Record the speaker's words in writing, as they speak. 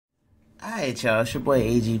Alright y'all, it's your boy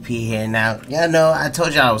AGP here. Now, y'all know I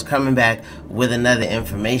told y'all I was coming back with another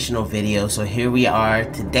informational video, so here we are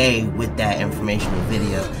today with that informational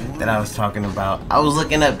video that I was talking about. I was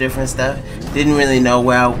looking up different stuff, didn't really know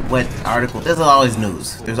what article. There's always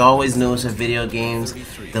news. There's always news of video games.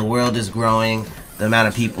 The world is growing. The amount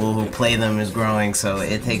of people who play them is growing, so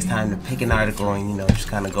it takes time to pick an article and, you know, just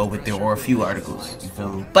kind of go with it, or a few articles, you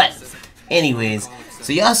feel me? But anyways,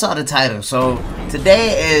 so y'all saw the title. So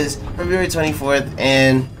today is February 24th,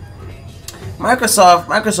 and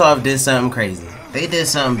Microsoft did something crazy. They did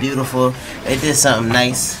something beautiful. They did something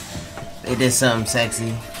nice. They did something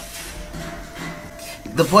sexy.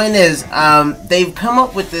 The point is, they've come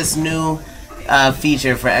up with this new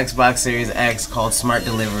feature for Xbox Series X called Smart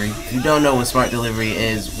Delivery. If you don't know what Smart Delivery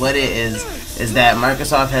is, what it is that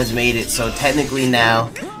Microsoft has made it so technically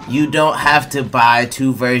now you don't have to buy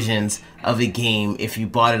two versions of a game if you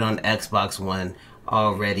bought it on Xbox One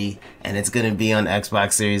already, and it's gonna be on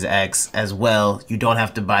Xbox Series X as well. You don't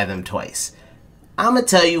have to buy them twice. I'm gonna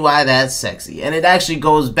tell you why that's sexy, and it actually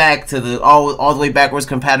goes back to the all the way backwards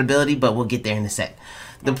compatibility, but we'll get there in a sec.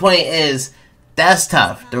 The point is, that's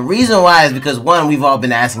tough. The reason why is because, one, we've all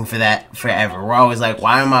been asking for that forever. We're always like,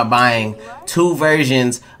 why am I buying two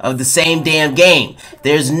versions of the same damn game?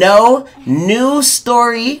 There's no new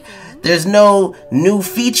story. There's no new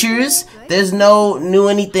features. There's no new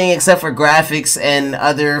anything except for graphics and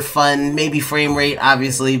other fun, maybe frame rate,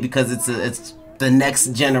 obviously, because it's the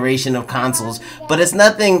next generation of consoles. But it's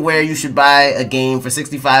nothing where you should buy a game for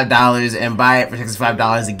 $65 and buy it for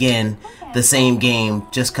 $65 again, the same game,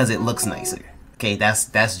 just because it looks nicer. Okay, that's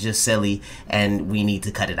just silly, and we need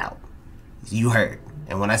to cut it out. You heard.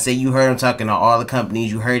 And when I say you heard, I'm talking to all the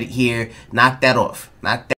companies. You heard it here. Knock that off.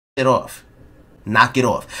 Knock that shit off. Knock it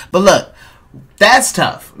off. But look, that's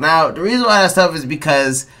tough. Now, the reason why that's tough is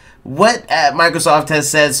because what Microsoft has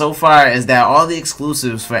said so far is that all the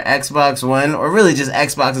exclusives for Xbox One, or really just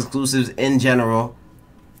Xbox exclusives in general,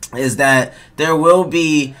 is that there will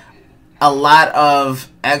be a lot of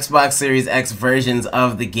Xbox Series X versions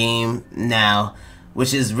of the game now,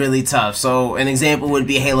 which is really tough. So an example would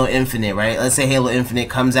be Halo Infinite, right? Let's say Halo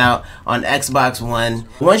Infinite comes out on Xbox One.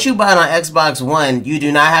 Once you buy it on Xbox One, you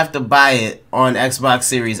do not have to buy it on Xbox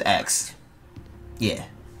Series X.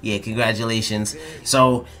 Yeah, congratulations.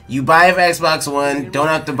 So you buy it for Xbox One, don't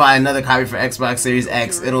have to buy another copy for Xbox Series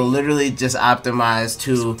X. It'll literally just optimize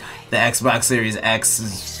to the Xbox Series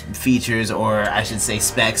X's features, or I should say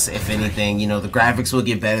specs, if anything. You know, the graphics will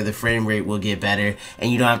get better, the frame rate will get better,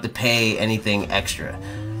 and you don't have to pay anything extra.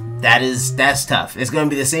 That's tough. It's gonna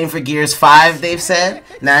be the same for Gears 5, they've said.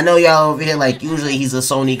 Now I know y'all over here like, usually he's a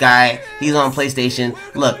Sony guy, he's on PlayStation.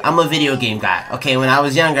 Look, I'm a video game guy. Okay, when I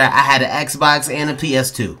was younger, I had an Xbox and a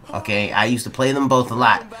PS2. Okay, I used to play them both a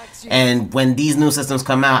lot. And when these new systems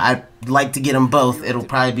come out, I'd like to get them both. It'll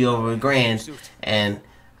probably be over $1,000, and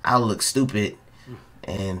I'll look stupid,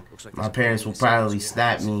 and my parents will probably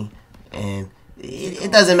slap me, and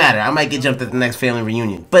it doesn't matter. I might get jumped at the next family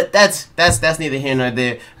reunion. But that's neither here nor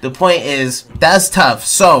there. The point is, that's tough.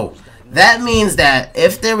 So that means that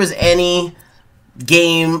if there was any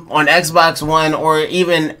game on Xbox One, or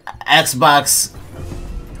even Xbox,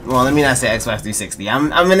 well, let me not say Xbox 360. I'm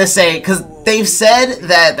gonna say, because they've said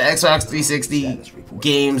that the Xbox 360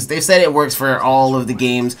 games, they've said it works for all of the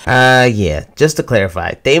games. Yeah, just to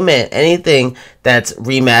clarify, they meant anything that's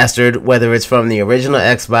remastered, whether it's from the original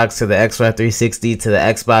Xbox to the Xbox 360 to the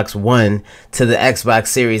Xbox One to the Xbox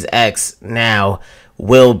Series X now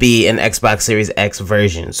will be an Xbox Series X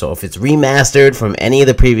version. So if it's remastered from any of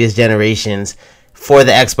the previous generations for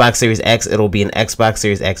the Xbox Series X, it'll be an Xbox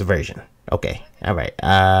Series X version. Okay, alright,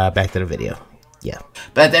 back to the video. Yeah.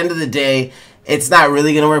 But at the end of the day, it's not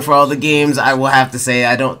really going to work for all the games. I will have to say,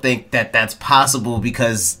 I don't think that that's possible,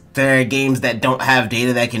 because there are games that don't have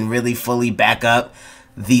data that can really fully back up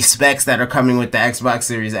the specs that are coming with the Xbox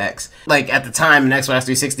Series X. Like, at the time an Xbox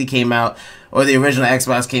 360 came out, or the original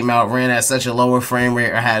Xbox came out, ran at such a lower frame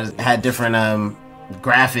rate, or had different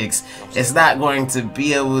graphics, it's not going to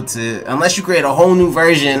be able to, unless you create a whole new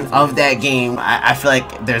version of that game. I feel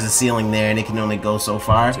like there's a ceiling there, and it can only go so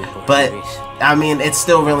far. But I mean, it's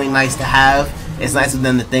still really nice to have. It's nice of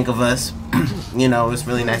them to think of us. You know, it's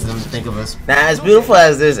really nice of them to think of us. Now, as beautiful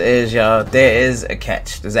as this is, y'all, there is a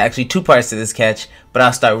catch. There's actually two parts to this catch, but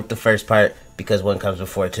I'll start with the first part because one comes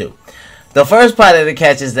before two. The first part of the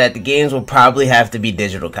catch is that the games will probably have to be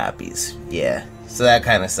digital copies. Yeah. So that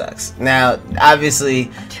kind of sucks. Now,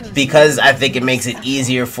 obviously, because I think it makes it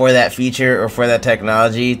easier for that feature or for that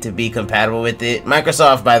technology to be compatible with it.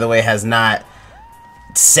 Microsoft, by the way, has not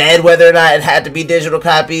said whether or not it had to be digital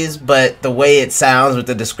copies, but the way it sounds with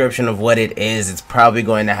the description of what it is, it's probably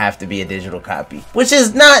going to have to be a digital copy, which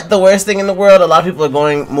is not the worst thing in the world. A lot of people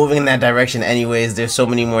are moving in that direction anyways. There's so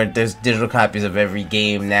many more, there's digital copies of every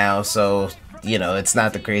game now, so you know, it's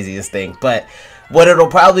not the craziest thing. But what it'll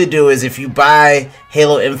probably do is if you buy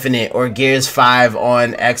Halo Infinite or Gears 5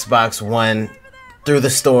 on Xbox One through the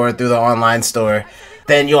store, through the online store,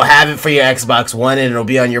 then you'll have it for your Xbox One and it'll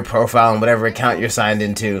be on your profile and whatever account you're signed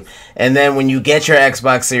into. And then when you get your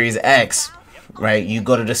Xbox Series X, right, you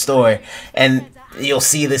go to the store and you'll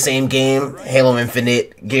see the same game, Halo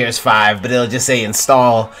Infinite, Gears 5, but it'll just say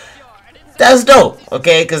install. That's dope,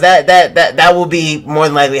 okay? Because that will be more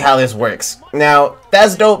than likely how this works. Now,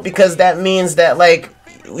 that's dope because that means that, like,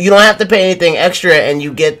 you don't have to pay anything extra and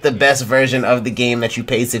you get the best version of the game that you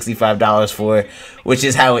paid $65 for, which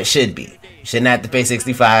is how it should be. You shouldn't have to pay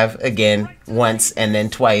 $65 again once and then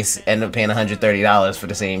twice, end up paying $130 for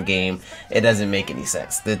the same game. It doesn't make any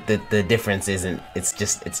sense. The difference isn't, it's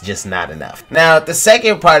just not enough. Now, the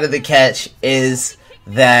second part of the catch is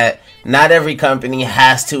that not every company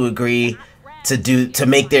has to agree to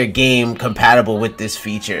make their game compatible with this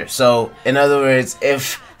feature. So, in other words,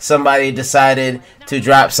 if somebody decided to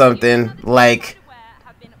drop something like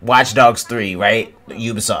Watch Dogs 3, right?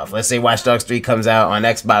 Ubisoft. Let's say Watch Dogs 3 comes out on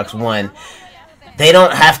Xbox One. They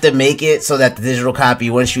don't have to make it so that the digital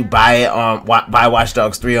copy, once you buy it on buy Watch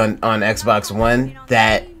Dogs 3 on Xbox One,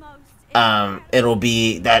 that it'll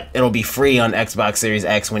be free on Xbox Series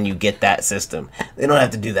X when you get that system. They don't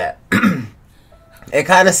have to do that. It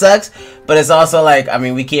kind of sucks, but it's also like, I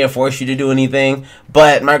mean, we can't force you to do anything,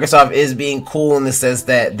 but Microsoft is being cool in the sense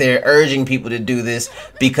that they're urging people to do this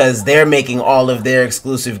because they're making all of their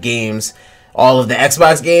exclusive games, all of the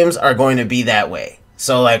Xbox games are going to be that way.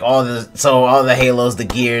 So like all the Halos, the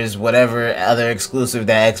Gears, whatever other exclusive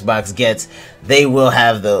that Xbox gets, they will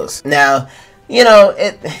have those. Now, you know,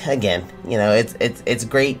 it's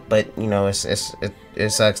great, but you know, it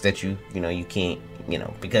sucks that you can't. You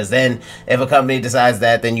know, because then if a company decides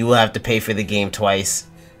that, then you will have to pay for the game twice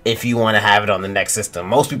if you want to have it on the next system.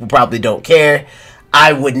 Most people probably don't care.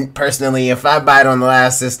 I wouldn't personally. If I buy it on the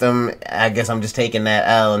last system, I guess I'm just taking that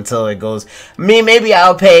L until it goes. Maybe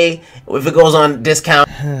I'll pay if it goes on discount.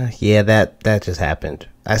 Yeah, that just happened.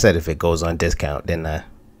 I said if it goes on discount, didn't I?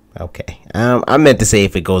 Okay. I meant to say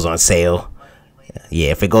if it goes on sale.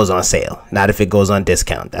 Yeah, if it goes on sale, not if it goes on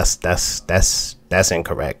discount. That's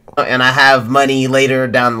incorrect. And I have money later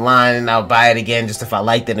down the line, and I'll buy it again just if I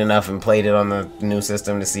liked it enough and played it on the new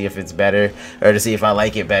system to see if it's better or to see if I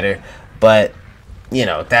like it better. But you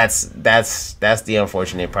know, that's the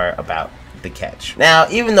unfortunate part about the catch. Now,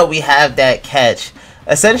 even though we have that catch,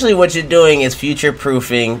 essentially what you're doing is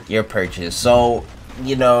future-proofing your purchase. So,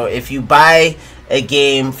 you know, if you buy a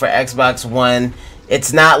game for Xbox One,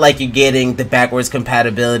 it's not like you're getting the backwards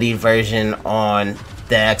compatibility version on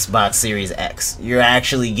the Xbox Series X. You're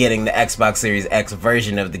actually getting the Xbox Series X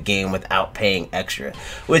version of the game without paying extra,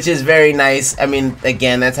 which is very nice. I mean,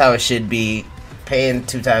 again, that's how it should be. Paying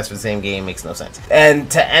 2 times for the same game makes no sense.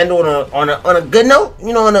 And to end on a good note,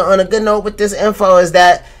 you know, on a good note with this info is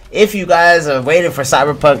that if you guys are waiting for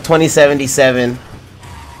Cyberpunk 2077,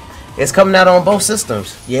 it's coming out on both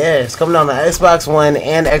systems. Yeah, it's coming out on the Xbox One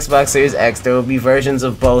and Xbox Series X. There will be versions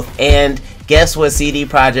of both. And guess what CD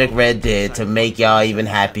Projekt Red did to make y'all even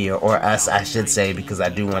happier, or us, I should say, because I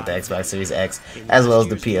do want the Xbox Series X as well as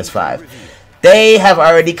the PS5. They have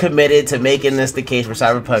already committed to making this the case for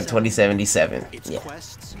Cyberpunk 2077. Yeah,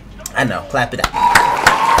 I know. Clap it up.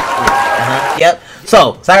 Yep.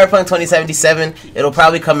 So, Cyberpunk 2077, it'll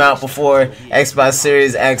probably come out before Xbox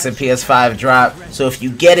Series X and PS5 drop. So if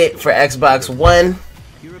you get it for Xbox One,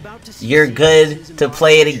 you're good to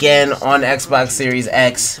play it again on Xbox Series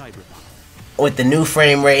X with the new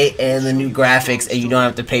frame rate and the new graphics, and you don't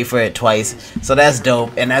have to pay for it twice. So that's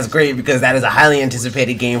dope, and that's great because that is a highly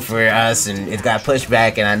anticipated game for us, and it got pushed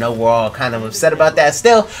back, and I know we're all kind of upset about that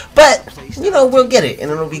still, but you know, we'll get it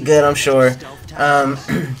and it'll be good, I'm sure.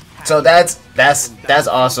 So that's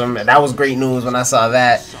awesome. That was great news when I saw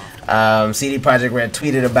that. CD Projekt Red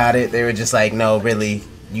tweeted about it. They were just like, no, really,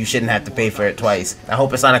 you shouldn't have to pay for it twice. I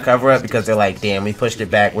hope it's not a cover-up because they're like, damn, we pushed it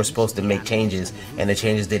back. We're supposed to make changes, and the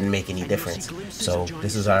changes didn't make any difference. So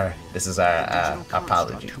this is our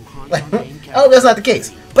apology. Oh, that's not the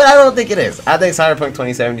case, but I don't think it is. I think Cyberpunk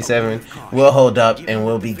 2077 will hold up and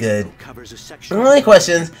will be good. The only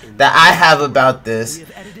questions that I have about this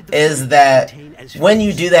is that when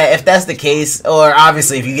you do that, if that's the case, or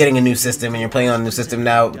obviously if you're getting a new system and you're playing on a new system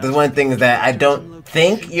now, the one thing is that I don't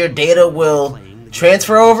think your data will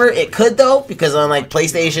transfer over. It could though, because on like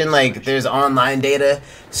PlayStation, like there's online data.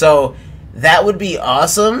 So That would be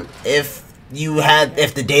awesome if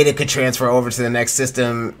the data could transfer over to the next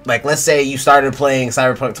system. Like, let's say you started playing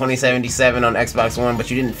Cyberpunk 2077 on Xbox One,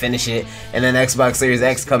 but you didn't finish it, and then Xbox Series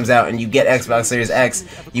X comes out and you get Xbox Series X,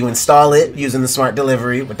 you install it using the smart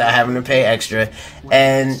delivery without having to pay extra,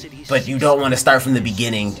 but you don't want to start from the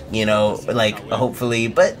beginning, you know, like, hopefully.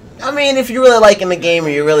 But I mean, if you're really liking the game or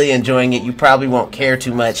you're really enjoying it, you probably won't care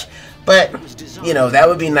too much. But, you know, that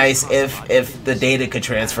would be nice if the data could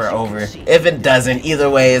transfer over. If it doesn't, either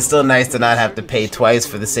way, it's still nice to not have to pay twice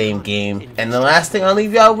for the same game. And the last thing I'll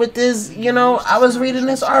leave y'all with is, you know, I was reading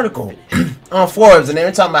this article on Forbes, and they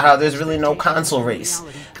were talking about how there's really no console race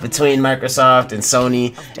between Microsoft and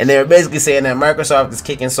Sony. And they were basically saying that Microsoft is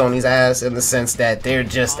kicking Sony's ass in the sense that they're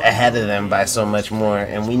just ahead of them by so much more.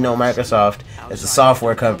 And we know Microsoft is a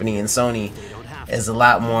software company, and Sony is a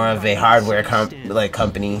lot more of a hardware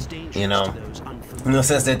company, you know, in the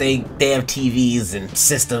sense that they have TVs and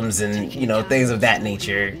systems and, you know, things of that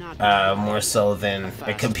nature, more so than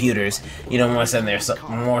their computers, you know, more so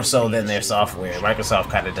than their software. Microsoft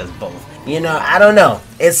kind of does both. You know, I don't know.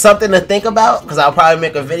 It's something to think about, because I'll probably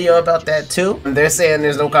make a video about that too. They're saying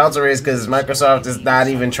there's no console race because Microsoft is not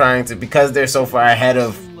even trying to, because they're so far ahead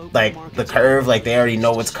of like the curve, like they already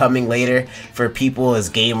know what's coming later for people as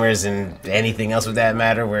gamers and anything else with that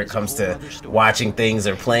matter where it comes to watching things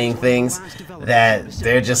or playing things, that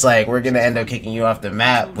they're just like, we're gonna end up kicking you off the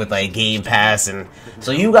map with like Game Pass. And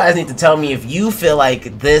so you guys need to tell me if you feel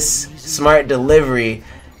like this smart delivery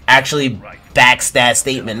actually backs that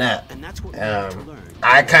statement up.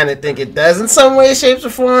 I kind of think it does in some way, shapes, or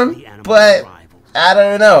form, but I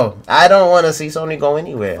don't know. I don't want to see Sony go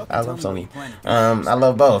anywhere. I love Sony. I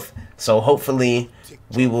love both. So hopefully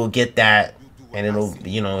we will get that, and it'll,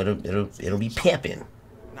 you know, it'll be pimping.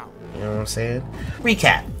 You know what I'm saying?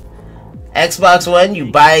 Recap. Xbox One,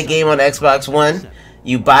 you buy a game on Xbox One.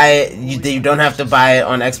 You buy it. You don't have to buy it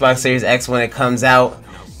on Xbox Series X when it comes out.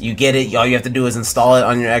 You get it. All you have to do is install it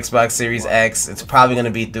on your Xbox Series X. It's probably going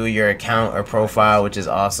to be through your account or profile, which is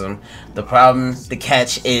awesome. The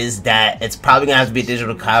catch is that it's probably going to have to be a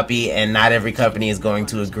digital copy, and not every company is going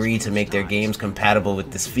to agree to make their games compatible with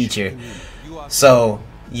this feature. So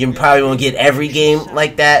you probably won't get every game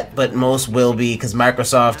like that, but most will be, because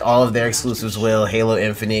Microsoft, all of their exclusives will. Halo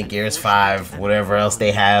Infinite, Gears 5, whatever else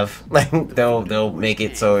they have, like they'll make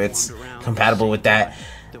it so it's compatible with that.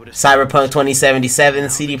 Cyberpunk 2077,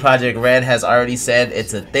 CD Projekt Red has already said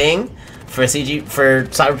it's a thing for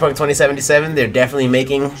Cyberpunk 2077. They're definitely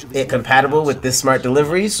making it compatible with this smart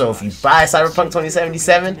delivery. So if you buy Cyberpunk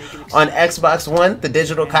 2077 on Xbox One, the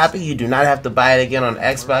digital copy, you do not have to buy it again on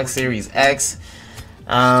Xbox Series X.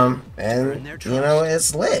 And you know,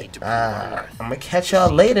 it's lit. I'm gonna catch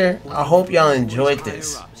y'all later. I hope y'all enjoyed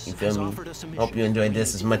this. You feel me? Hope you enjoyed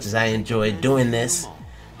this as much as I enjoyed doing this.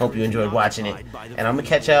 Hope you enjoyed watching it, and I'm gonna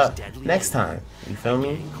catch y'all next time. You feel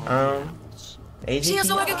me? AG. She used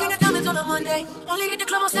to work at King of Diamonds on a Monday. Only get the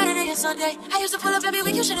club on Saturday and Sunday. I used to pull up every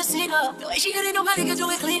week, you should have seen her. The way she did it, nobody could do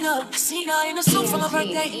it clean up. I seen her in a suit from her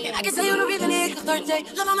birthday, and I can tell you the reason it the third day.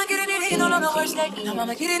 La mama getting it in on the worst day. La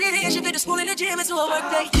mama getting it in, she fit the school in the gym into a work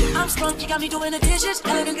day. I'm sprung, you got me doing the dishes.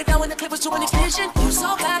 I didn't get down when the clip was to an extension. You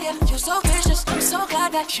so bad, yeah, you so vicious. I'm so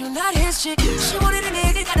glad that you not his chick. She wanted a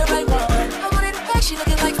nigga, got the right one. I wanted a back, she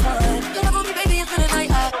looking like fun. Get up on me, baby, and for the night.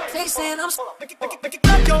 They saying I'm